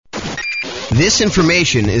This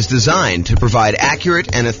information is designed to provide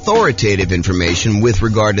accurate and authoritative information with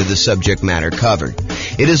regard to the subject matter covered.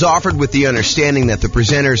 It is offered with the understanding that the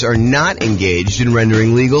presenters are not engaged in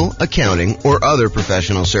rendering legal, accounting, or other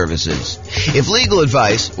professional services. If legal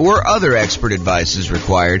advice or other expert advice is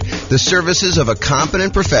required, the services of a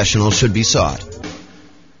competent professional should be sought.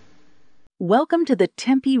 Welcome to the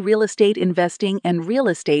Tempe Real Estate Investing and Real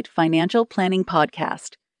Estate Financial Planning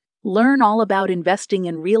Podcast. Learn all about investing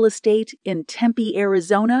in real estate in Tempe,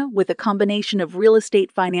 Arizona, with a combination of real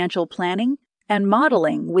estate financial planning and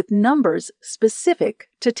modeling with numbers specific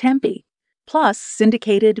to Tempe, plus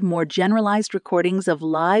syndicated, more generalized recordings of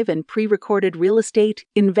live and pre-recorded real estate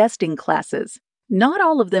investing classes, not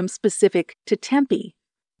all of them specific to Tempe.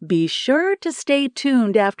 Be sure to stay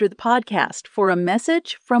tuned after the podcast for a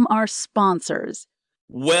message from our sponsors.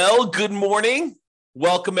 Well, good morning.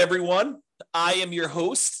 Welcome, everyone. I am your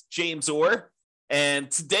host, James Orr, and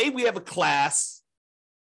today we have a class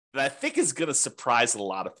that I think is going to surprise a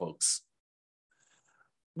lot of folks.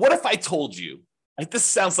 What if I told you, this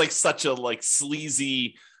sounds like such a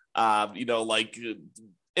sleazy, infomercial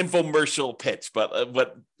pitch, but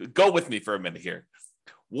go with me for a minute here.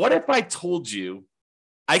 What if I told you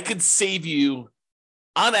I could save you,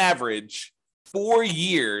 on average, 4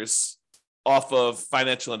 years off of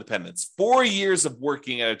financial independence, 4 years of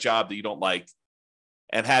working at a job that you don't like,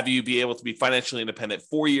 and have you be able to be financially independent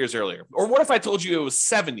 4 years earlier? Or what if I told you it was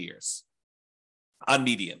 7 years on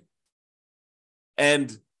median?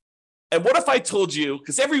 And what if I told you,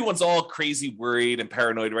 because everyone's all crazy worried and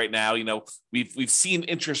paranoid right now, we've seen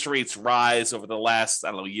interest rates rise over the last,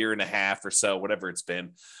 year and a half or so, whatever it's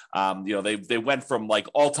been. They went from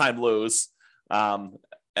all-time lows.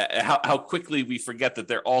 How quickly we forget that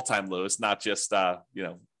they're all-time lows, not just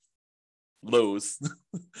lows,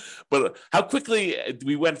 but how quickly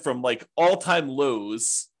we went from all-time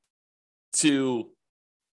lows to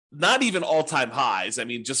not even all-time highs. I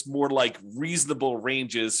mean, just more reasonable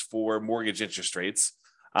ranges for mortgage interest rates,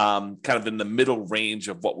 kind of in the middle range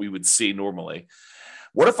of what we would see normally.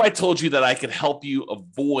 What if I told you that I could help you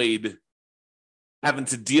avoid having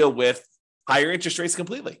to deal with higher interest rates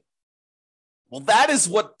completely? Well, that is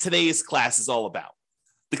what today's class is all about.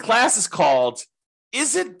 The class is called,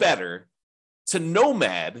 Is It Better to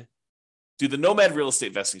Nomad, do the Nomad real estate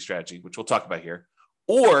investing strategy, which we'll talk about here,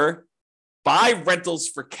 or buy rentals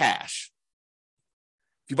for cash?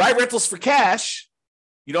 If you buy rentals for cash,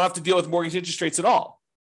 you don't have to deal with mortgage interest rates at all.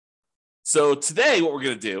 So today, what we're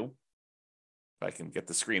going to do, if I can get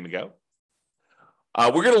the screen to go,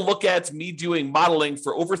 we're going to look at me doing modeling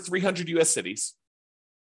for over 300 U.S. cities.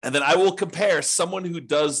 And then I will compare someone who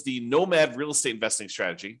does the Nomad real estate investing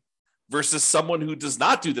strategy versus someone who does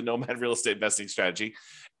not do the Nomad real estate investing strategy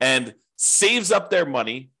and saves up their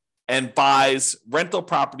money and buys rental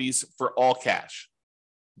properties for all cash.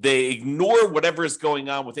 They ignore whatever is going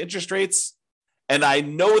on with interest rates. And I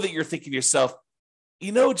know that you're thinking to yourself,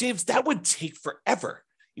 James, that would take forever.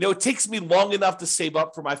 It takes me long enough to save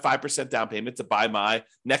up for my 5% down payment to buy my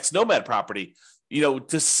next Nomad property.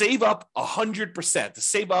 To save up 100%, to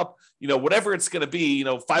save up, whatever it's going to be,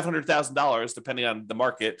 $500,000, depending on the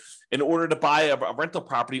market, in order to buy a rental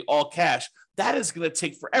property, all cash, that is going to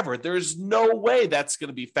take forever. There's no way that's going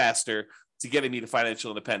to be faster to getting me to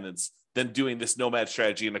financial independence than doing this Nomad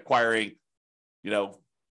strategy and acquiring,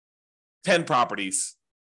 10 properties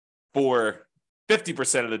for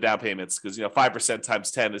 50% of the down payments, because, 5%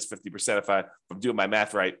 times 10 is 50% if I'm doing my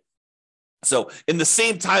math right. So in the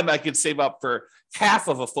same time I could save up for half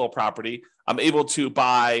of a full property, I'm able to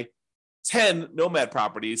buy 10 Nomad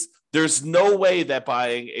properties. There's no way that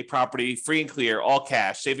buying a property free and clear, all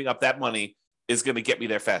cash, saving up that money is going to get me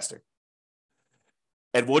there faster.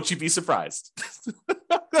 And won't you be surprised?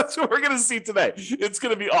 That's what we're going to see today. It's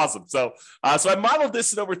going to be awesome. So I modeled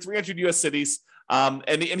this in over 300 U.S. cities.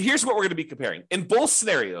 And here's what we're going to be comparing. In both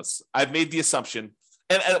scenarios, I've made the assumption,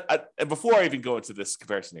 and before I even go into this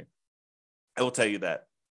comparison here, I will tell you that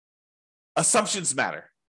assumptions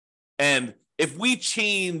matter. And if we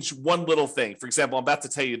change one little thing, for example, I'm about to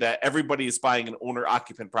tell you that everybody is buying an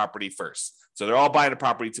owner-occupant property first. So they're all buying a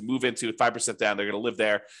property to move into, 5% down. They're going to live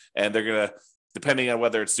there, and they're going to, depending on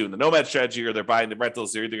whether it's doing the Nomad strategy or they're buying the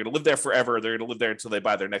rentals, they're either going to live there forever or they're going to live there until they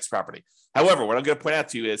buy their next property. However, what I'm going to point out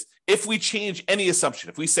to you is if we change any assumption,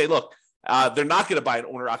 if we say, look, they're not going to buy an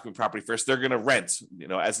owner-occupant property first. They're going to rent,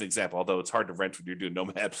 as an example, although it's hard to rent when you're doing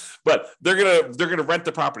Nomad, but they're going to rent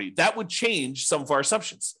the property. That would change some of our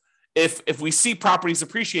assumptions. If we see properties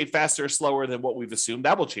appreciate faster or slower than what we've assumed,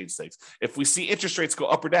 that will change things. If we see interest rates go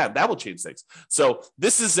up or down, that will change things. So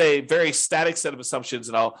this is a very static set of assumptions,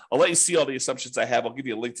 and I'll let you see all the assumptions I have. I'll give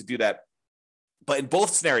you a link to do that But in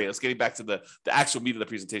both scenarios, getting back to the actual meat of the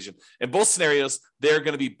presentation, in both scenarios, they're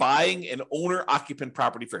going to be buying an owner-occupant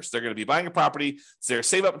property first. They're going to be buying a property. So they're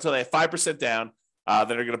save up until they have 5% down. Then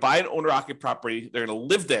they're going to buy an owner-occupant property. They're going to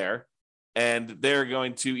live there, and they're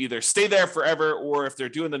going to either stay there forever, or if they're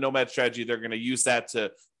doing the Nomad strategy, they're going to use that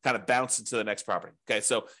to kind of bounce into the next property. Okay,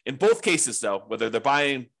 so in both cases, though, whether they're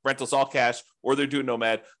buying rentals all cash or they're doing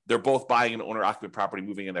Nomad, they're both buying an owner-occupant property,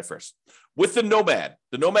 moving in there first. With the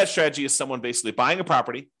Nomad strategy is someone basically buying a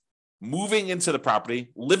property, moving into the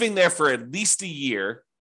property, living there for at least a year,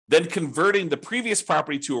 then converting the previous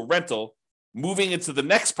property to a rental, moving into the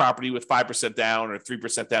next property with 5% down or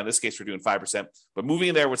 3% down. In this case, we're doing 5%, but moving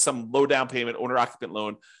in there with some low down payment, owner-occupant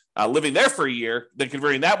loan, living there for a year, then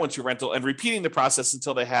converting that one to a rental and repeating the process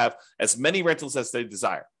until they have as many rentals as they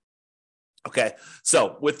desire. Okay,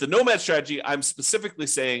 so with the Nomad strategy, I'm specifically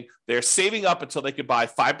saying they're saving up until they could buy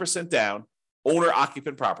 5% down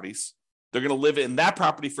owner-occupant properties. They're going to live in that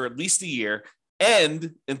property for at least a year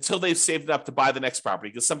and until they've saved up to buy the next property,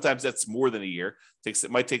 because sometimes that's more than a year. It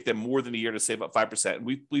might take them more than a year to save up 5%.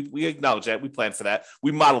 And we acknowledge that. We plan for that.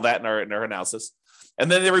 We model that in our analysis. And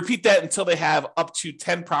then they repeat that until they have up to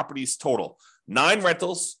 10 properties total, 9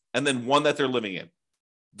 rentals, and then 1 that they're living in.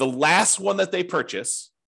 The last one that they purchase,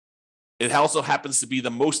 it also happens to be the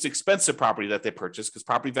most expensive property that they purchase because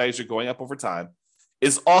property values are going up over time,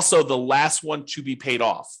 is also the last one to be paid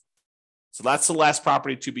off. So that's the last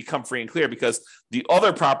property to become free and clear, because the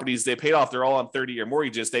other properties they paid off, they're all on 30-year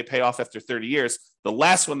mortgages. They pay off after 30 years. The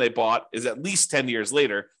last one they bought is at least 10 years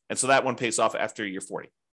later. And so that one pays off after year 40.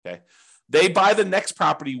 Okay. They buy the next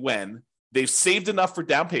property when they've saved enough for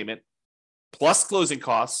down payment, plus closing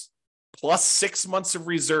costs, plus 6 months of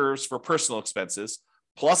reserves for personal expenses,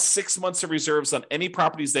 plus 6 months of reserves on any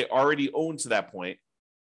properties they already own to that point,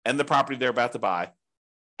 and the property they're about to buy.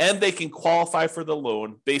 And they can qualify for the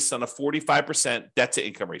loan based on a 45% debt to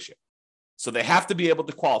income ratio. So they have to be able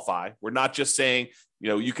to qualify. We're not just saying,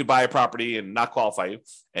 you could buy a property and not qualify you.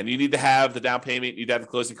 And you need to have the down payment, you need to have the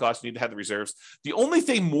closing costs, you need to have the reserves. The only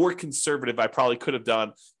thing more conservative I probably could have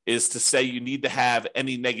done is to say you need to have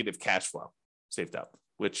any negative cash flow saved up,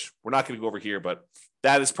 which we're not going to go over here, but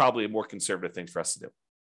that is probably a more conservative thing for us to do.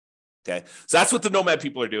 Okay, so that's what the Nomad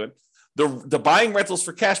people are doing. The buying rentals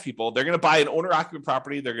for cash people, they're going to buy an owner-occupant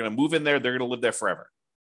property. They're going to move in there. They're going to live there forever.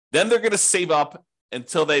 Then they're going to save up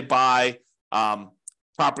until they buy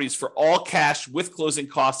properties for all cash with closing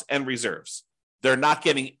costs and reserves. They're not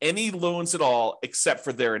getting any loans at all except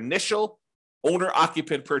for their initial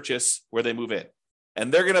owner-occupant purchase where they move in.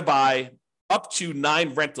 And they're going to buy up to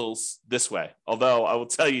 9 rentals this way. Although I will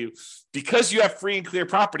tell you, because you have free and clear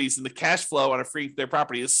properties, and the cash flow on a free and clear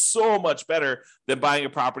property is so much better than buying a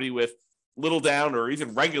property with little down or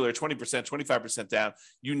even regular 20%, 25% down,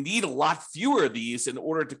 you need a lot fewer of these in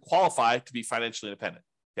order to qualify to be financially independent.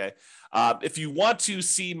 Okay. If you want to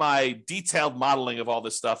see my detailed modeling of all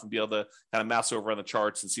this stuff and be able to kind of mouse over on the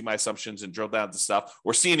charts and see my assumptions and drill down to stuff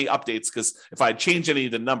or see any updates, because if I change any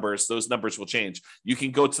of the numbers, those numbers will change. You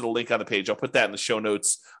can go to the link on the page. I'll put that in the show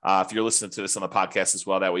notes if you're listening to this on the podcast as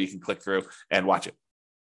well. That way you can click through and watch it.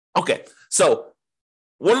 Okay. So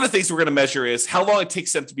one of the things we're going to measure is how long it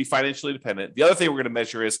takes them to be financially independent. The other thing we're going to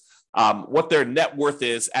measure is what their net worth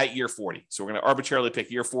is at year 40. So we're going to arbitrarily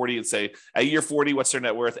pick year 40 and say at year 40, what's their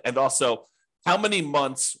net worth? And also how many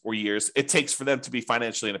months or years it takes for them to be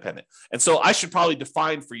financially independent. And so I should probably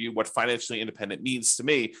define for you what financially independent means to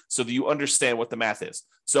me so that you understand what the math is.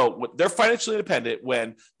 So they're financially independent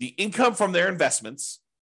when the income from their investments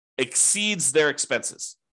exceeds their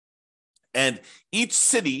expenses. And each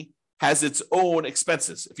city has its own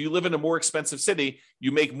expenses. If you live in a more expensive city,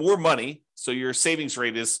 you make more money, so your savings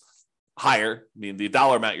rate is higher. I mean, the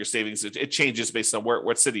dollar amount you're saving, it changes based on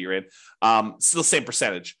what city you're in. Still the same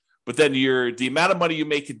percentage. But then the amount of money you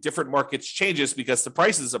make in different markets changes because the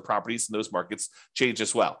prices of properties in those markets change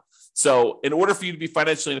as well. So in order for you to be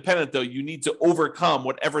financially independent, though, you need to overcome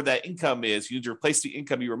whatever that income is. You need to replace the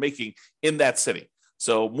income you were making in that city.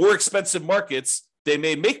 So more expensive markets, they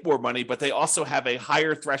may make more money, but they also have a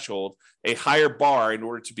higher threshold, a higher bar in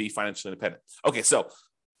order to be financially independent. Okay, so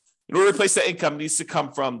in order to replace that income, it needs to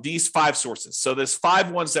come from these 5 sources. So there's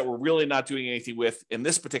 5 ones that we're really not doing anything with in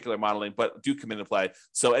this particular modeling, but do come into play.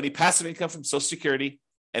 So any passive income from Social Security,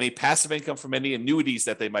 any passive income from any annuities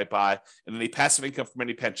that they might buy, and any passive income from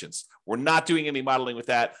any pensions. We're not doing any modeling with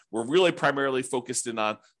that. We're really primarily focused in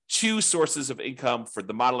on 2 sources of income for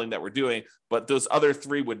the modeling that we're doing, but those other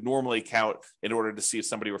 3 would normally count in order to see if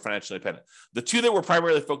somebody were financially independent. The 2 that we're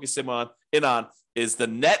primarily focusing on is the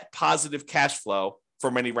net positive cash flow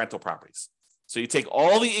from any rental properties. So you take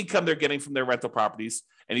all the income they're getting from their rental properties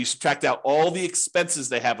and you subtract out all the expenses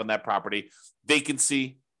they have on that property,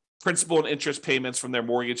 vacancy, principal and interest payments from their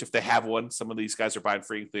mortgage, if they have one. Some of these guys are buying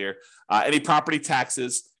free and clear. Any property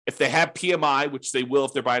taxes. If they have PMI, which they will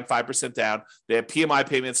if they're buying 5% down, they have PMI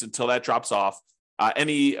payments until that drops off.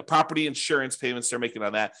 Any property insurance payments they're making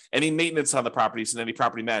on that, any maintenance on the properties, and any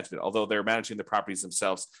property management, although they're managing the properties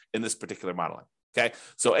themselves in this particular modeling. Okay,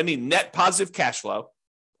 so any net positive cash flow,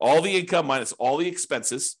 all the income minus all the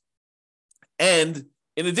expenses. And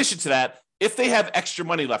in addition to that, if they have extra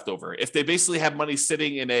money left over, if they basically have money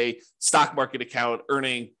sitting in a stock market account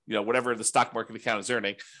earning, whatever the stock market account is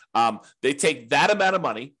earning, they take that amount of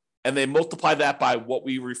money and they multiply that by what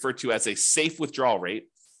we refer to as a safe withdrawal rate.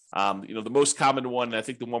 The most common one, and I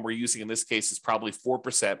think the one we're using in this case, is probably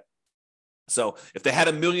 4%. So if they had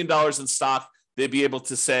 $1 million in stock, they'd be able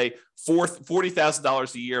to say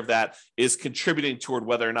 $40,000 a year of that is contributing toward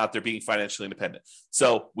whether or not they're being financially independent.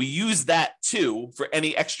 So we use that too for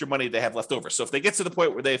any extra money they have left over. So if they get to the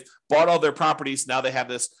point where they've bought all their properties, now they have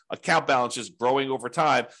this account balance just growing over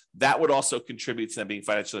time, that would also contribute to them being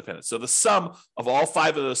financially independent. So the sum of all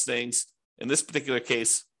 5 of those things, in this particular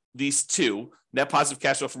case, these 2, net positive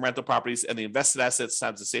cash flow from rental properties and the invested assets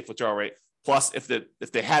times the safe withdrawal rate, plus if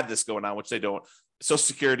they had this going on, which they don't, Social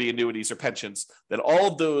Security, annuities, or pensions, then all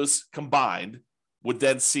of those combined would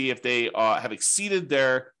then see if they have exceeded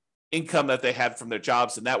their income that they had from their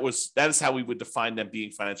jobs. And that is how we would define them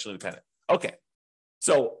being financially independent. Okay.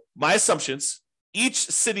 So my assumptions, each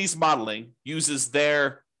city's modeling uses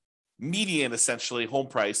their median, essentially, home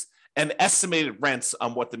price and estimated rents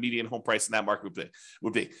on what the median home price in that market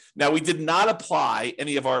would be. Now, we did not apply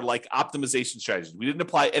any of our optimization strategies. We didn't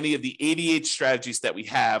apply any of the 88 strategies that we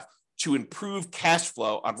have to improve cash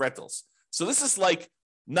flow on rentals. So this is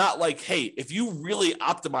not like, hey, if you really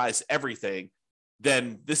optimize everything,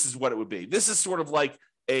 then this is what it would be. This is sort of like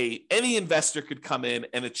any investor could come in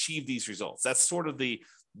and achieve these results. That's sort of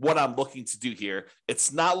what I'm looking to do here.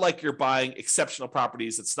 It's not like you're buying exceptional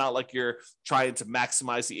properties. It's not like you're trying to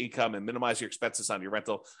maximize the income and minimize your expenses on your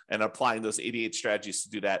rental and applying those 88 strategies to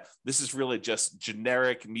do that. This is really just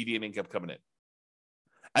generic median income coming in.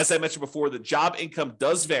 As I mentioned before, the job income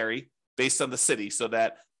does vary based on the city so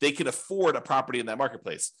that they can afford a property in that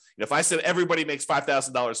marketplace. If I said everybody makes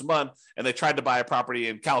 $5,000 a month and they tried to buy a property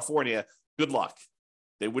in California, good luck.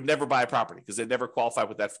 They would never buy a property because they never qualify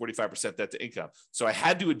with that 45% debt to income. So I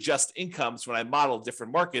had to adjust incomes when I modeled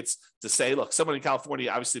different markets to say, look, someone in California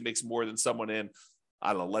obviously makes more than someone in,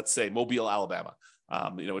 I don't know, let's say Mobile, Alabama,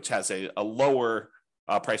 which has a lower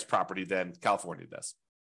price property than California does.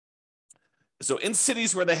 So in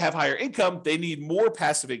cities where they have higher income, they need more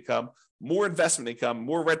passive income, more investment income,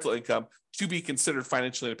 more rental income to be considered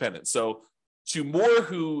financially independent. So to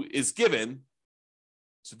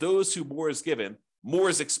those who more is given, more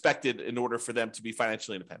is expected in order for them to be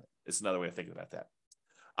financially independent. It's another way of thinking about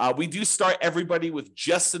that. We do start everybody with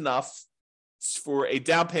just enough for a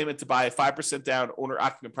down payment to buy a 5% down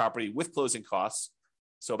owner-occupant property with closing costs.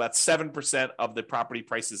 So about 7% of the property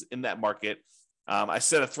prices in that market. I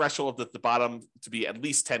set a threshold at the bottom to be at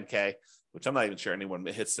least 10K, which I'm not even sure anyone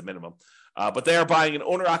hits the minimum. But they are buying an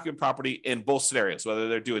owner-occupant property in both scenarios, whether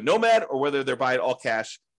they're doing Nomad or whether they're buying all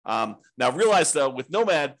cash. Now realize though, with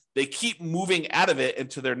Nomad, they keep moving out of it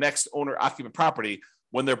into their next owner-occupant property.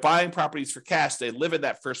 When they're buying properties for cash, they live in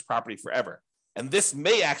that first property forever. And this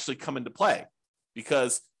may actually come into play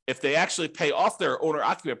because if they actually pay off their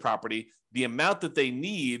owner-occupant property, the amount that they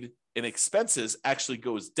need in expenses actually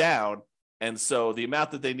goes down. And so the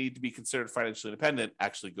amount that they need to be considered financially independent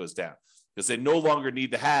actually goes down because they no longer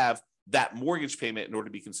need to have that mortgage payment in order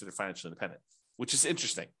to be considered financially independent, which is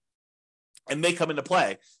interesting. And may come into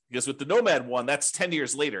play because with the Nomad one, that's 10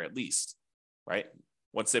 years later at least, right?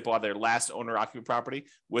 Once they bought their last owner-occupant property.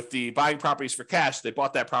 With the buying properties for cash, they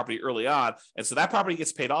bought that property early on. And so that property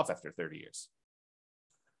gets paid off after 30 years.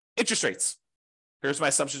 Interest rates. Here's my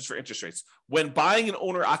assumptions for interest rates. When buying an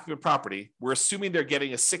owner-occupant property, we're assuming they're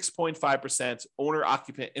getting a 6.5%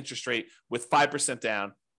 owner-occupant interest rate with 5%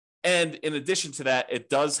 down. And in addition to that, it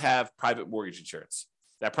does have private mortgage insurance.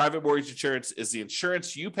 That private mortgage insurance is the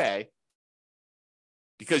insurance you pay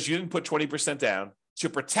because you didn't put 20% down to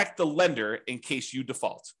protect the lender in case you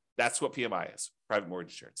default. That's what PMI is, private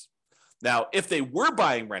mortgage insurance. Now, if they were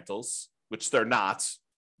buying rentals, which they're not,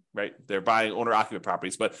 right? They're buying owner-occupant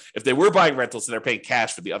properties, but if they were buying rentals and they're paying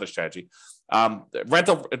cash for the other strategy, the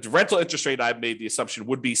rental interest rate I've made the assumption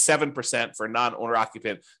would be 7% for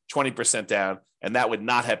non-owner-occupant, 20% down, and that would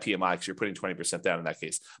not have PMI because you're putting 20% down in that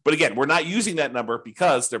case. But again, we're not using that number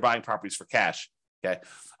because they're buying properties for cash. Okay.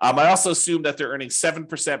 I also assume that they're earning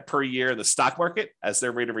 7% per year in the stock market as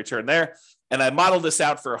their rate of return there. And I modeled this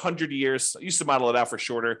out for 100 years. I used to model it out for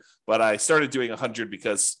shorter, but I started doing 100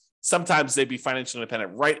 because sometimes they'd be financially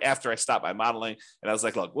independent right after I stopped my modeling. And I was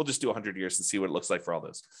like, look, we'll just do 100 years and see what it looks like for all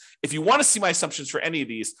those. If you want to see my assumptions for any of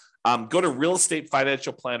these, go to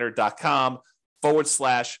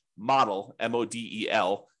realestatefinancialplanner.com/model,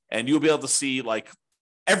 MODEL, and you'll be able to see like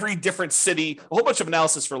every different city, a whole bunch of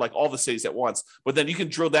analysis for like all the cities at once, but then you can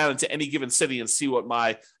drill down into any given city and see what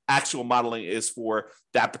my actual modeling is for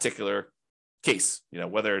that particular case,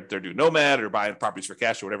 whether they're doing Nomad or buying properties for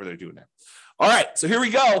cash or whatever they're doing there. All right, so here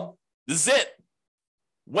we go. This is it.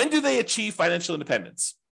 When do they achieve financial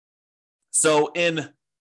independence? So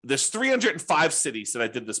there's 305 cities that I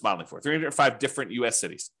did this modeling for, 305 different US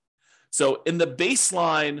cities. So in the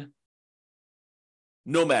baseline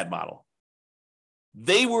Nomad model,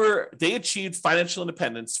 they achieved financial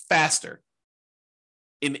independence faster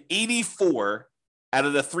in 84 out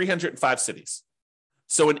of the 305 cities.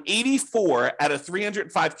 So in 84 out of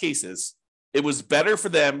 305 cases, it was better for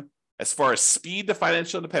them as far as speed to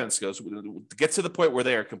financial independence goes, to get to the point where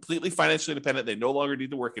they are completely financially independent. They no longer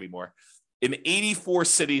need to work anymore. In 84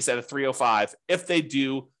 cities out of 305, if they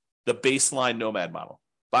do the baseline Nomad model,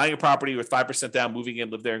 buying a property with 5% down, moving in,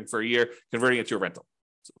 live there for a year, converting it to a rental.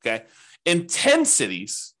 Okay. In 10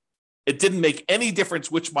 cities, it didn't make any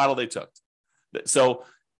difference which model they took. So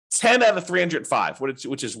 10 out of 305,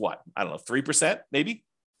 which is what? I don't know, 3% maybe?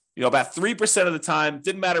 About 3% of the time,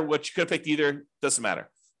 didn't matter what, you could have picked either, doesn't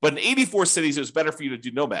matter. But in 84 cities, it was better for you to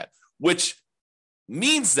do Nomad, which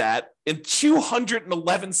means that in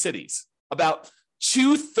 211 cities, about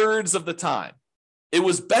 2/3 of the time, it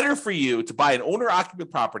was better for you to buy an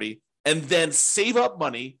owner-occupant property and then save up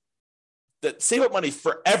money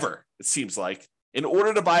forever, it seems like, in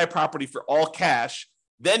order to buy a property for all cash,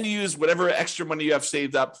 then use whatever extra money you have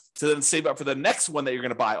saved up to then save up for the next one that you're going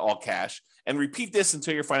to buy all cash, and repeat this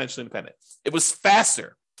until you're financially independent. It was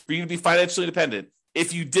faster for you to be financially independent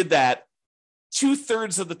if you did that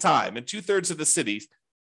 2/3 of the time in 2/3 of the cities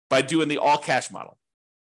by doing the all cash model.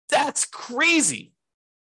 That's crazy,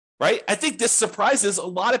 right? I think this surprises a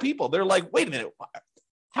lot of people. They're like, wait a minute,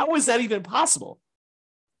 how is that even possible?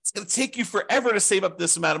 It's going to take you forever to save up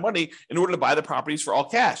this amount of money in order to buy the properties for all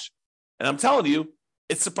cash. And I'm telling you,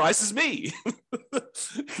 it surprises me.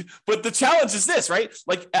 But the challenge is this, right?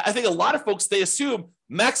 Like, I think a lot of folks, they assume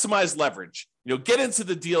maximize leverage. Get into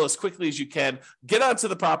the deal as quickly as you can, get onto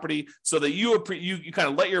the property so that you kind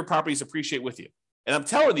of let your properties appreciate with you. And I'm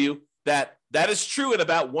telling you that is true in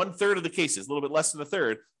about 1/3 of the cases, a little bit less than a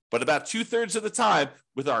third, but about 2/3 of the time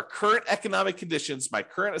with our current economic conditions, my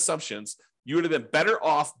current assumptions, you would have been better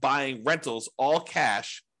off buying rentals all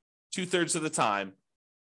cash 2/3 of the time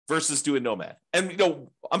versus doing Nomad. And,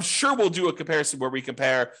 I'm sure we'll do a comparison where we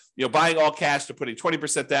compare, buying all cash to putting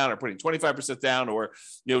 20% down or putting 25% down, or,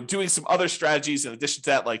 doing some other strategies in addition to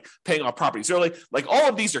that, like paying off properties early. Like, all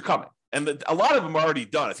of these are coming. And a lot of them are already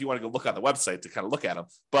done if you want to go look on the website to kind of look at them.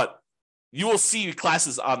 But you will see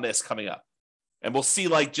classes on this coming up. And we'll see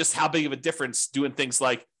like just how big of a difference doing things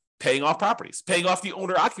like paying off properties, paying off the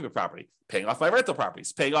owner-occupant property, paying off my rental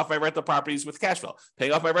properties, paying off my rental properties with cash flow,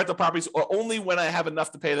 paying off my rental properties or only when I have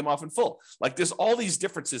enough to pay them off in full. Like, there's all these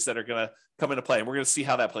differences that are going to come into play, and we're going to see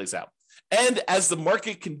how that plays out. And as the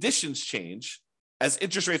market conditions change, as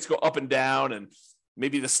interest rates go up and down, and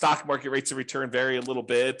maybe the stock market rates of return vary a little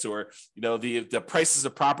bit, or the prices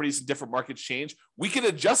of properties in different markets change, we can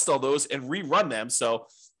adjust all those and rerun them. So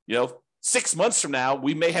 6 months from now,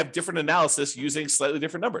 we may have different analysis using slightly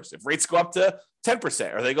different numbers. If rates go up to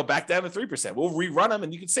 10% or they go back down to 3%, we'll rerun them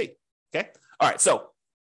and you can see. Okay. All right. So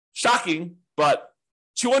shocking, but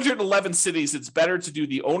 211 cities, it's better to do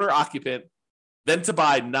the owner occupant than to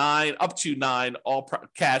buy up to nine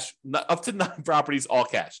properties, all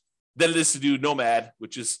cash, than it is to do Nomad,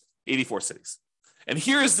 which is 84 cities. And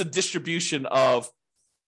here is the distribution of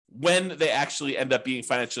when they actually end up being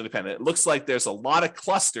financially independent. It looks like there's a lot of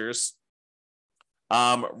clusters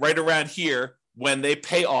right around here when they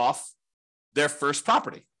pay off their first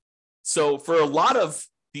property. So for a lot of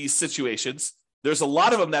these situations, there's a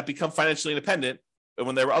lot of them that become financially independent and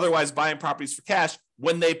when they were otherwise buying properties for cash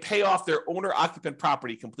when they pay off their owner-occupant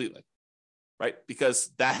property completely, right?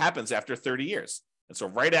 Because that happens after 30 years. And so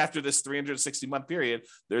right after this 360-month period,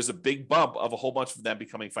 there's a big bump of a whole bunch of them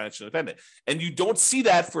becoming financially independent. And you don't see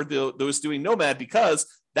that for those doing Nomad because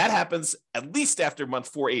that happens at least after month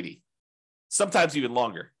 480. Sometimes even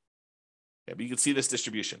longer. Yeah, but you can see this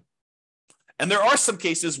distribution. And there are some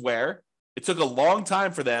cases where it took a long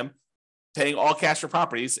time for them paying all cash for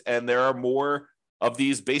properties, and there are more of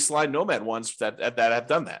these baseline Nomad ones that have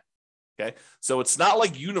done that. Okay. So it's not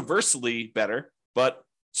like universally better, but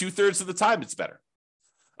 2/3 of the time it's better.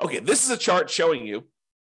 Okay. This is a chart showing you.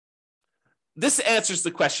 This answers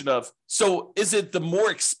the question of, so is it the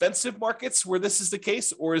more expensive markets where this is the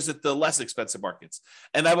case, or is it the less expensive markets?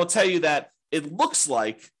 And I will tell you that it looks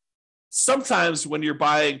like sometimes when you're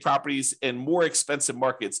buying properties in more expensive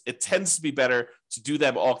markets, it tends to be better to do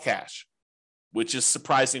them all cash, which is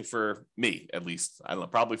surprising for me, at least. I don't know,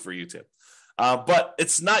 probably for you too. But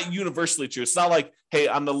it's not universally true. It's not like, hey,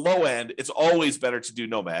 on the low end, it's always better to do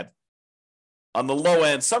Nomad. On the low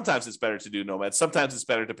end, sometimes it's better to do Nomad. Sometimes it's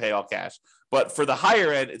better to pay all cash. But for the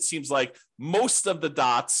higher end, it seems like most of the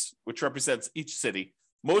dots, which represents each city,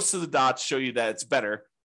 most of the dots show you that it's better.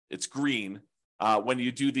 It's green when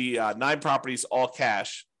you do the 9 properties all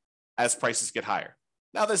cash as prices get higher.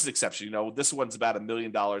 Now, there's an exception. This one's about $1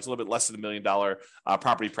 million, a little bit less than $1 million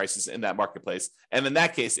property prices in that marketplace. And in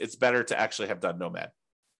that case, it's better to actually have done Nomad.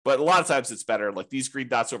 But a lot of times it's better, like these green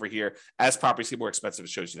dots over here, as properties get more expensive,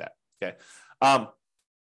 it shows you that. Okay.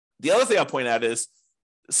 The other thing I'll point out is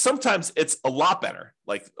sometimes it's a lot better.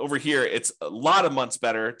 Like over here, it's a lot of months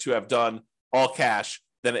better to have done all cash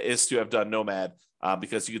than it is to have done Nomad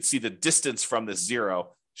because you can see the distance from this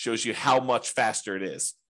 0 shows you how much faster it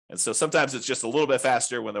is. And so sometimes it's just a little bit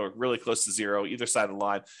faster when they're really close to 0, either side of the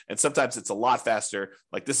line. And sometimes it's a lot faster.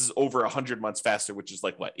 Like this is over 100 months faster, which is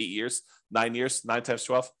like what, 8 years, 9 years, 9 times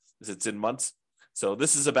 12, it's in months. So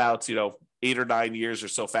this is about, 8 or 9 years or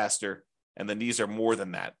so faster. And then these are more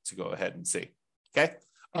than that to go ahead and see. Okay.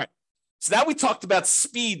 All right. So now we talked about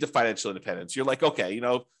speed to financial independence. You're like, okay,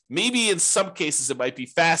 maybe in some cases it might be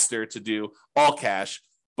faster to do all cash,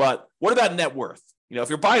 but what about net worth? If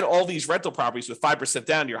you're buying all these rental properties with 5%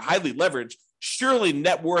 down, you're highly leveraged. Surely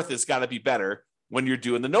net worth has got to be better when you're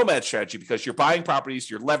doing the Nomad strategy because you're buying properties,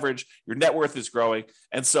 you're leveraged, your net worth is growing.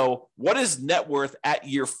 And so what is net worth at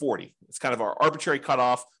year 40? It's kind of our arbitrary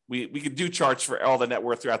cutoff. We could do charts for all the net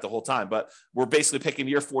worth throughout the whole time, but we're basically picking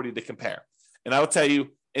year 40 to compare. And I will tell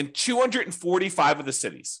you, in 245 of the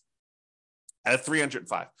cities, out of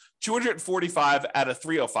 305, 245 out of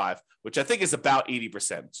 305, which I think is about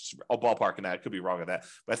 80%. I'll ballpark in that. I could be wrong on that,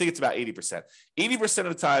 but I think it's about 80%. 80% of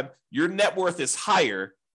the time, your net worth is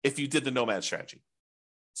higher if you did the Nomad strategy.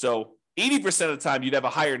 So 80% of the time, you'd have a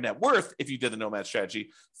higher net worth if you did the Nomad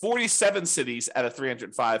strategy. 47 cities out of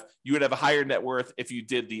 305, you would have a higher net worth if you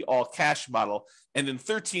did the all cash model. And in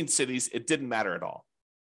 13 cities, it didn't matter at all.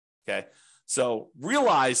 Okay. So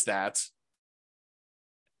realize that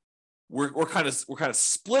we're kind of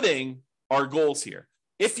splitting our goals here.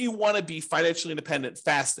 If you want to be financially independent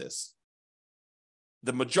fastest,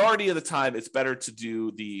 the majority of the time, it's better to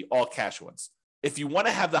do the all cash ones. If you want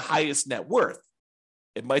to have the highest net worth,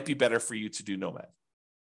 it might be better for you to do Nomad.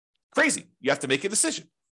 Crazy. You have to make a decision.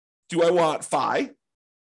 Do I want FI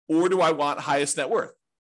or do I want highest net worth?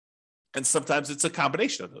 And sometimes it's a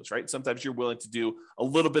combination of those, right? Sometimes you're willing to do a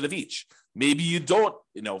little bit of each. Maybe you don't,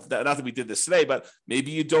 not that we did this today, but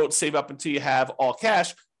maybe you don't save up until you have all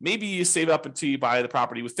cash. Maybe you save up until you buy the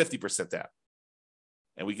property with 50% down.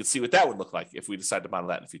 And we can see what that would look like if we decide to model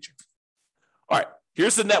that in the future. All right,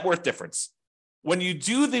 here's the net worth difference. When you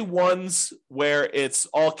do the ones where it's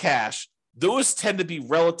all cash, those tend to be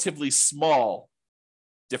relatively small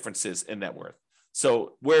differences in net worth.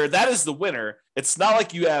 So where that is the winner, it's not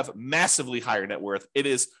like you have massively higher net worth. It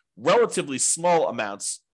is relatively small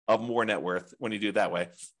amounts of more net worth when you do it that way.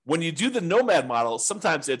 When you do the Nomad model,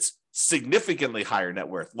 sometimes it's significantly higher net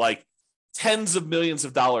worth, like tens of millions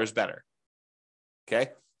of dollars better.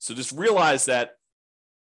 Okay. So just realize that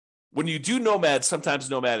when you do Nomad, sometimes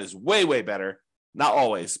Nomad is way, way better. Not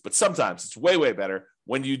always, but sometimes it's way, way better.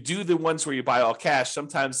 When you do the ones where you buy all cash,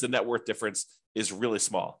 sometimes the net worth difference is really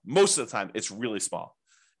small. Most of the time, it's really small.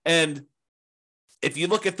 And if you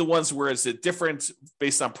look at the ones where it's different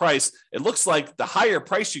based on price, it looks like the higher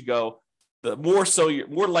price you go, the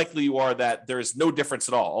more likely you are that there is no difference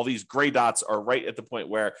at all. All these gray dots are right at the point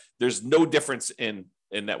where there's no difference in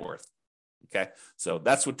net worth. Okay, so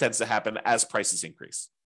that's what tends to happen as prices increase.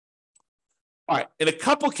 All right, in a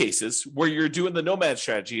couple cases where you're doing the Nomad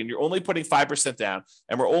strategy and you're only putting 5% down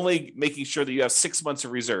and we're only making sure that you have 6 months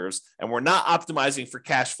of reserves and we're not optimizing for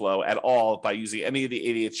cash flow at all by using any of the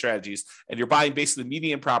 88 strategies, and you're buying basically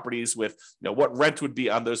median properties with what rent would be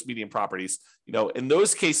on those median properties, in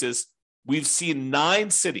those cases, we've seen 9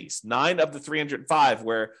 cities, 9 of the 305,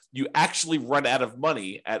 where you actually run out of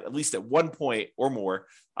money at least at one point or more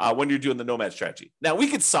when you're doing the Nomad strategy. Now, we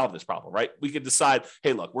could solve this problem, right? We could decide,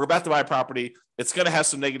 hey, look, we're about to buy a property. It's going to have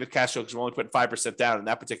some negative cash flow because we're only putting 5% down in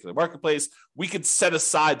that particular marketplace. We could set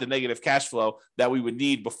aside the negative cash flow that we would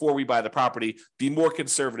need before we buy the property, be more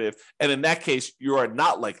conservative. And in that case, you are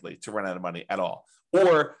not likely to run out of money at all.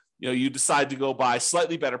 Or you decide to go buy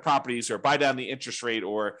slightly better properties or buy down the interest rate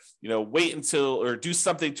or, wait until or do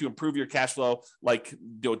something to improve your cash flow, like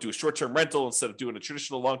do a short-term rental instead of doing a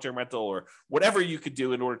traditional long-term rental or whatever you could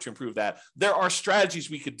do in order to improve that. There are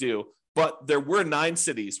strategies we could do, but there were 9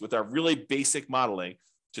 cities with our really basic modeling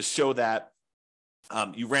to show that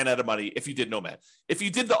you ran out of money if you did Nomad. If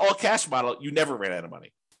you did the all cash model, you never ran out of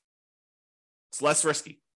money. It's less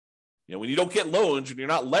risky. When you don't get loans, when you're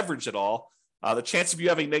not leveraged at all, the chance of you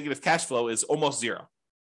having negative cash flow is almost zero.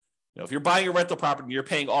 If you're buying a rental property and you're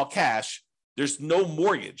paying all cash, there's no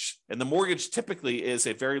mortgage. And the mortgage typically is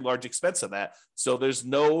a very large expense on that. So there's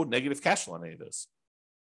no negative cash flow on any of those.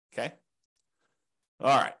 Okay.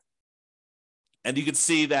 All right. And you can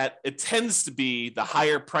see that it tends to be the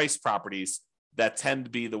higher price properties that tend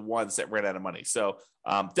to be the ones that ran out of money. So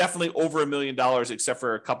definitely over $1 million, except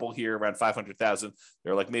for a couple here around 500,000.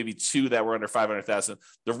 There are like maybe 2 that were under 500,000.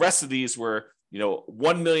 The rest of these were,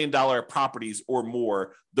 $1 million properties or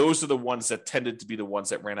more. Those are the ones that tended to be the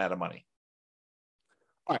ones that ran out of money.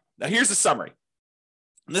 All right, now here's a summary.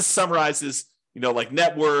 And this summarizes, like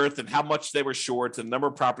net worth and how much they were short and the number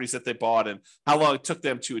of properties that they bought and how long it took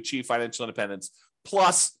them to achieve financial independence,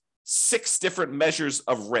 plus 6 different measures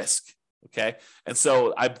of risk. Okay. And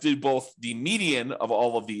so I did both the median of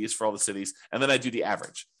all of these for all the cities, and then I do the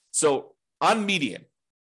average. So on median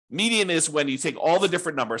is when you take all the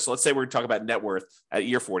different numbers. So let's say we're talking about net worth at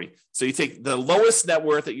year 40. So you take the lowest net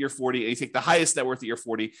worth at year 40 and you take the highest net worth at year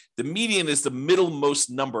 40. The median is the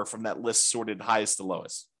middlemost number from that list sorted highest to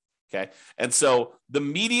lowest. Okay. And so the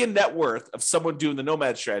median net worth of someone doing the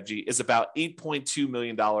Nomad strategy is about $8.2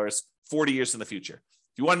 million 40 years in the future.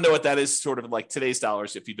 If you want to know what that is, sort of like today's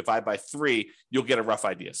dollars, if you divide by 3, you'll get a rough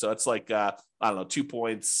idea. So it's like,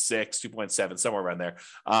 2.6, 2.7, somewhere around there,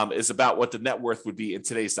 is about what the net worth would be in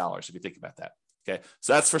today's dollars, if you think about that. Okay.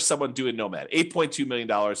 So that's for someone doing Nomad. $8.2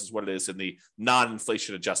 million is what it is in the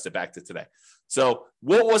non-inflation adjusted back to today. So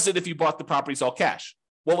what was it if you bought the properties all cash?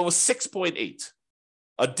 Well, it was 6.8,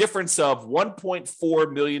 a difference of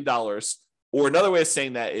 $1.4 million. Or another way of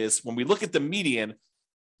saying that is when we look at the median,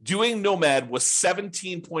 doing Nomad was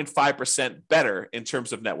 17.5% better in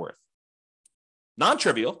terms of net worth.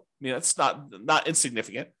 Non-trivial. It's not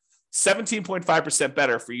insignificant. 17.5%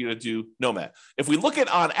 better for you to do Nomad. If we look at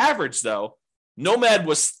on average, though, Nomad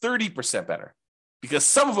was 30% better because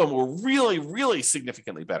some of them were really, really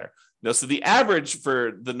significantly better. So the average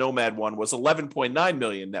for the Nomad one was 11.9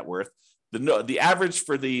 million net worth. The average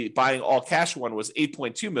for the buying all cash one was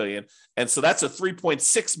 8.2 million. And so that's a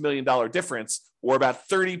 $3.6 million difference, or about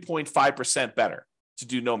 30.5% better to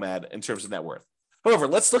do Nomad in terms of net worth. However,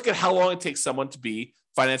 let's look at how long it takes someone to be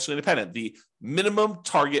financially independent, the minimum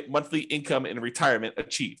target monthly income in retirement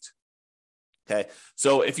achieved. Okay.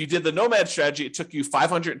 So if you did the Nomad strategy, it took you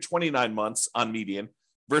 529 months on median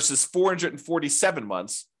versus 447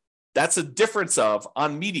 months. That's a difference of,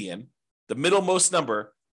 on median, the middlemost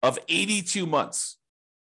number, of 82 months.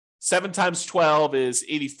 7 times 12 is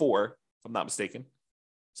 84, if I'm not mistaken.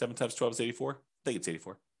 7 times 12 is 84. I think it's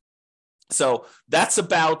 84. So that's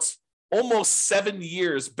about almost 7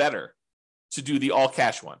 years better to do the all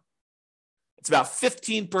cash one. It's about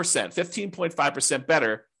 15%, 15.5%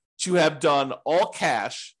 better to have done all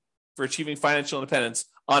cash for achieving financial independence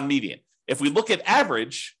on median. If we look at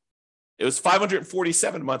average, it was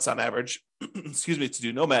 547 months on average, to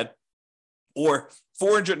do Nomad, or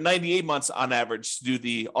 498 months on average to do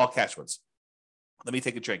the all cash ones. Let me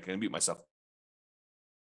take a drink and mute myself.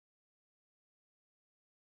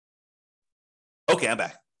 Okay, I'm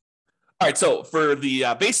back. All right, so for the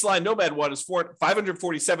baseline Nomad one is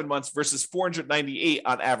 547 months versus 498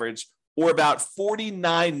 on average, or about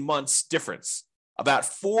 49 months difference. About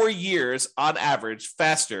 4 years on average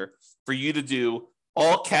faster for you to do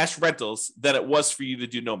all cash rentals than it was for you to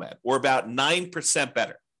do Nomad, or about 9%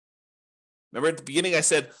 better. Remember at the beginning, I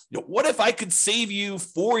said, what if I could save you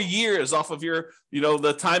 4 years off of your,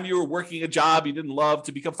 the time you were working a job you didn't love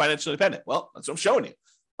to become financially independent? Well, that's what I'm showing you.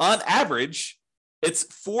 On average, it's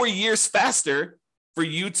 4 years faster for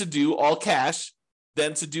you to do all cash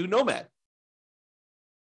than to do Nomad.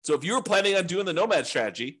 So if you were planning on doing the Nomad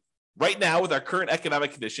strategy right now with our current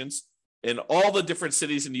economic conditions in all the different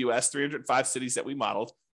cities in the U.S., 305 cities that we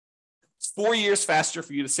modeled, it's 4 years faster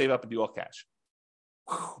for you to save up and do all cash.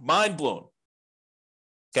 Mind blown.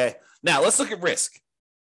 Okay. Now let's look at risk.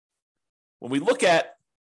 When we look at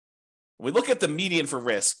the median for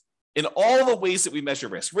risk, in all the ways that we measure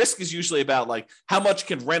risk is usually about like how much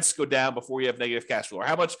can rents go down before you have negative cash flow, or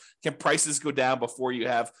how much can prices go down before you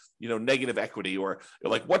have, negative equity, or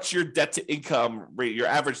like what's your debt to income rate, your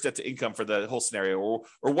average debt to income for the whole scenario, or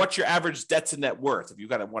what's your average debt to net worth. If you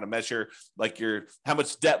kind of want to measure like how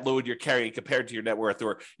much debt load you're carrying compared to your net worth,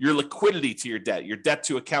 or your liquidity to your debt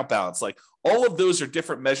to account balance, like all of those are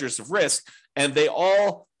different measures of risk. And a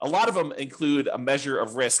lot of them include a measure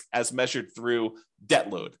of risk as measured through debt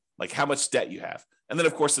load, like how much debt you have. And then,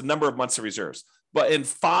 of course, the number of months of reserves. But in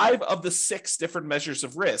 5 of the 6 different measures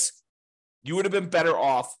of risk, you would have been better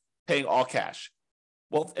off paying all cash.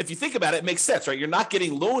 Well, if you think about it, it makes sense, right? You're not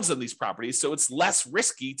getting loans on these properties, so it's less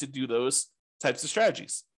risky to do those types of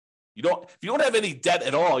strategies. If you don't have any debt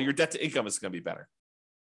at all, your debt to income is going to be better,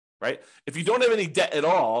 right? If you don't have any debt at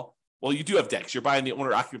all, well, you do have debt because you're buying the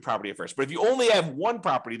owner-occupied property at first. But if you only have one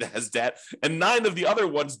property that has debt and 9 of the other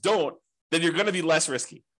ones don't, then you're going to be less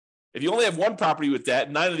risky. If you only have one property with debt,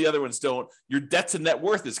 9 of the other ones don't, your debt to net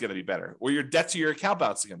worth is going to be better, or your debt to your account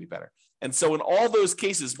balance is going to be better. And so in all those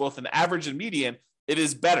cases, both in average and median, it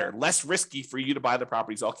is better, less risky for you to buy the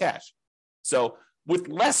properties all cash. So with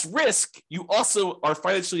less risk, you also are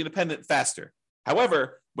financially independent faster.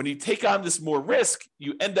 However, when you take on this more risk,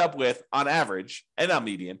 you end up with, on average and on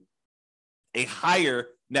median, a higher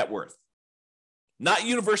net worth. Not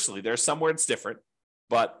universally. There's some where it's different,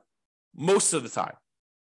 but most of the time.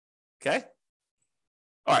 Okay?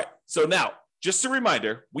 All right. So now, just a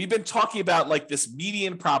reminder, we've been talking about like this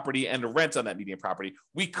median property and the rent on that median property.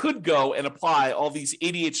 We could go and apply all these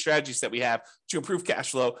 88 strategies that we have to improve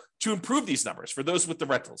cash flow, to improve these numbers for those with the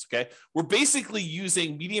rentals, okay? We're basically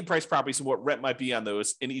using median price properties and what rent might be on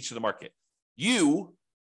those in each of the market. You,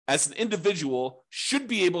 as an individual, should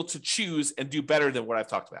be able to choose and do better than what I've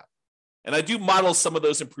talked about. And I do model some of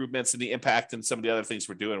those improvements and the impact and some of the other things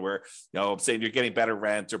we're doing where, I'm saying you're getting better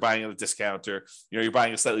rent or buying at a discount, or, you're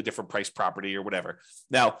buying a slightly different price property or whatever.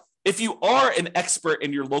 Now, if you are an expert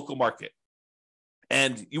in your local market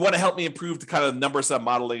and you want to help me improve the kind of numbers I'm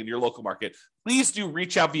modeling in your local market, please do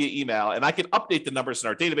reach out via email and I can update the numbers in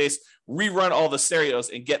our database, rerun all the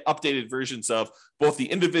scenarios, and get updated versions of both the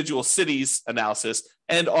individual cities analysis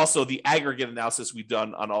and also the aggregate analysis we've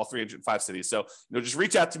done on all 305 cities. So, just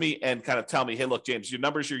reach out to me and kind of tell me, hey, look, James, your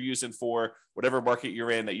numbers you're using for whatever market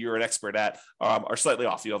you're in that you're an expert at are slightly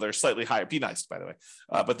off. They're slightly higher. Be nice, by the way,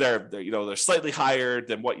 but they're slightly higher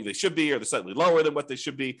than what they should be, or they're slightly lower than what they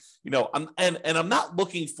should be. I'm not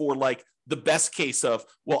looking for like the best case of,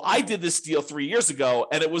 well, I did this deal 3 years ago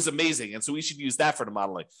and it was amazing, and so we should use that for the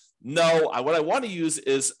modeling. No, what I want to use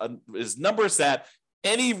is numbers that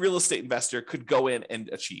any real estate investor could go in and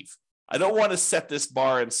achieve. I don't want to set this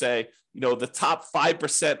bar and say, the top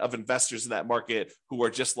 5% of investors in that market who are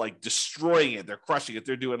just like destroying it, they're crushing it,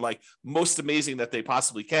 they're doing like most amazing that they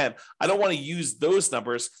possibly can. I don't want to use those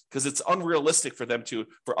numbers because it's unrealistic for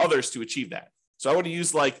others to achieve that. So I want to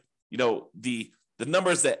use the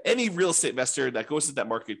numbers that any real estate investor that goes to that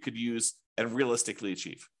market could use and realistically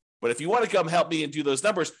achieve. But if you want to come help me and do those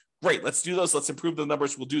numbers, great, let's do those. Let's improve the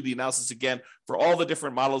numbers. We'll do the analysis again for all the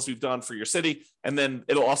different models we've done for your city. And then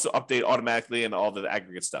it'll also update automatically and all the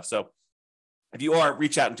aggregate stuff. So if you are,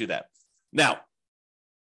 reach out and do that. Now,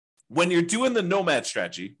 when you're doing the Nomad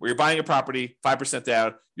strategy, where you're buying a property, 5%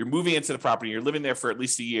 down, you're moving into the property, you're living there for at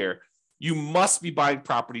least a year, you must be buying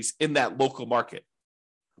properties in that local market.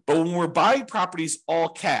 But when we're buying properties all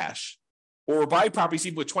cash, or we're buying properties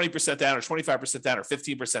even with 20% down or 25% down or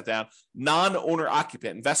 15% down, non-owner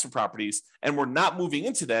occupant investment properties, and we're not moving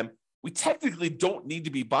into them, we technically don't need to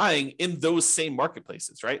be buying in those same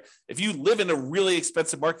marketplaces, right? If you live in a really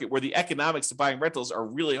expensive market where the economics of buying rentals are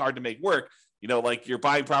really hard to make work, like you're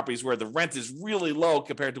buying properties where the rent is really low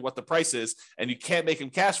compared to what the price is, and you can't make them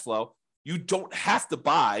cash flow, you don't have to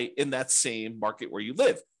buy in that same market where you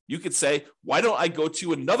live. You could say, why don't I go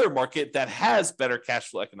to another market that has better cash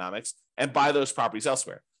flow economics and buy those properties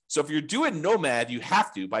elsewhere? So if you're doing Nomad, you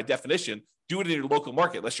have to, by definition, do it in your local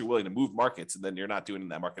market, unless you're willing to move markets, and then you're not doing it in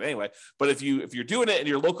that market anyway. But if you're doing it in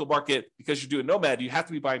your local market because you're doing Nomad, you have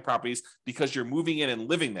to be buying properties because you're moving in and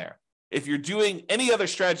living there. If you're doing any other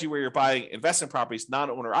strategy where you're buying investment properties,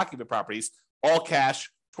 non-owner occupant properties, all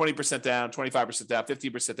cash, 20% down, 25% down,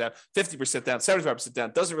 15% down, 50% down, 75%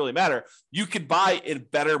 down, doesn't really matter. You can buy in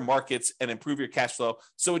better markets and improve your cash flow.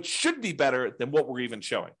 So it should be better than what we're even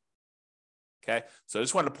showing. Okay. So I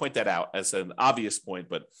just wanted to point that out as an obvious point,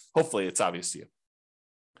 but hopefully it's obvious to you.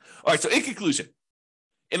 All right. So in conclusion,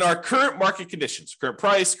 in our current market conditions, current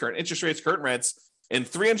price, current interest rates, current rents, in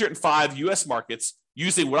 305 US markets,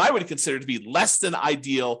 using what I would consider to be less than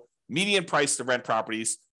ideal median price to rent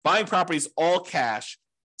properties, buying properties all cash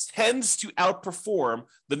tends to outperform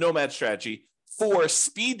the Nomad strategy for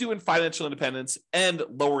speed to financial independence and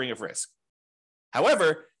lowering of risk.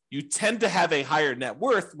 However, you tend to have a higher net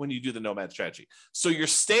worth when you do the Nomad strategy. So your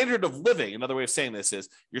standard of living, another way of saying this is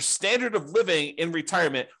your standard of living in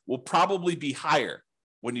retirement will probably be higher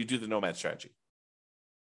when you do the Nomad strategy.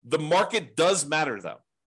 The market does matter though.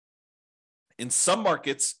 In some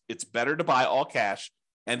markets, it's better to buy all cash,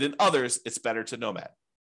 and in others, it's better to Nomad.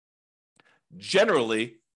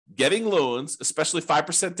 Generally, getting loans, especially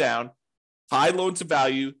 5% down, high loan to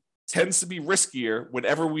value, tends to be riskier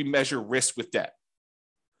whenever we measure risk with debt.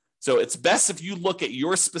 So it's best if you look at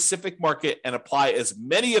your specific market and apply as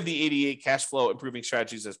many of the 88 cash flow improving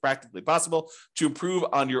strategies as practically possible to improve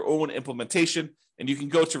on your own implementation. And you can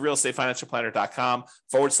go to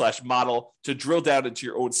realestatefinancialplanner.com/model to drill down into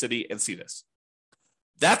your own city and see this.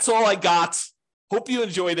 That's all I got. Hope you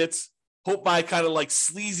enjoyed it. Hope my kind of like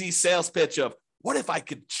sleazy sales pitch of what if I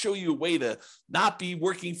could show you a way to not be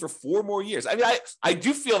working for 4 more years? I mean, I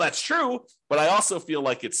do feel that's true, but I also feel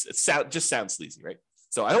like it just sounds sleazy, right?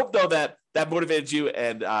 So I hope, though, that motivated you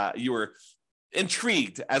and you were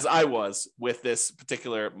intrigued, as I was, with this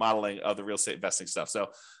particular modeling of the real estate investing stuff.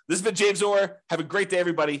 So this has been James Orr. Have a great day,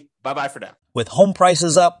 everybody. Bye-bye for now. With home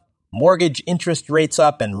prices up, mortgage interest rates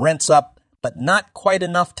up, and rents up, but not quite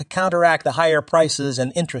enough to counteract the higher prices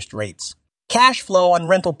and interest rates, cash flow on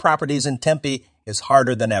rental properties in Tempe is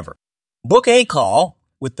harder than ever. Book a call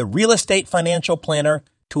with the Real Estate Financial Planner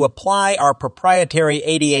to apply our proprietary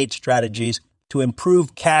 88 strategies to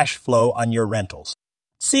improve cash flow on your rentals.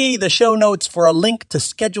 See the show notes for a link to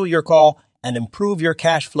schedule your call and improve your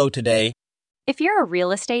cash flow today. If you're a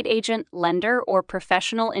real estate agent, lender, or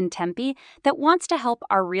professional in Tempe that wants to help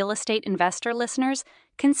our real estate investor listeners,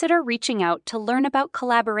 consider reaching out to learn about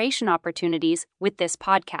collaboration opportunities with this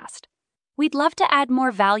podcast. We'd love to add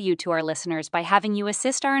more value to our listeners by having you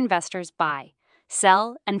assist our investors buy,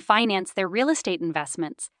 sell, and finance their real estate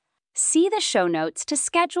investments. See the show notes to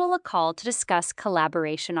schedule a call to discuss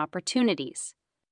collaboration opportunities.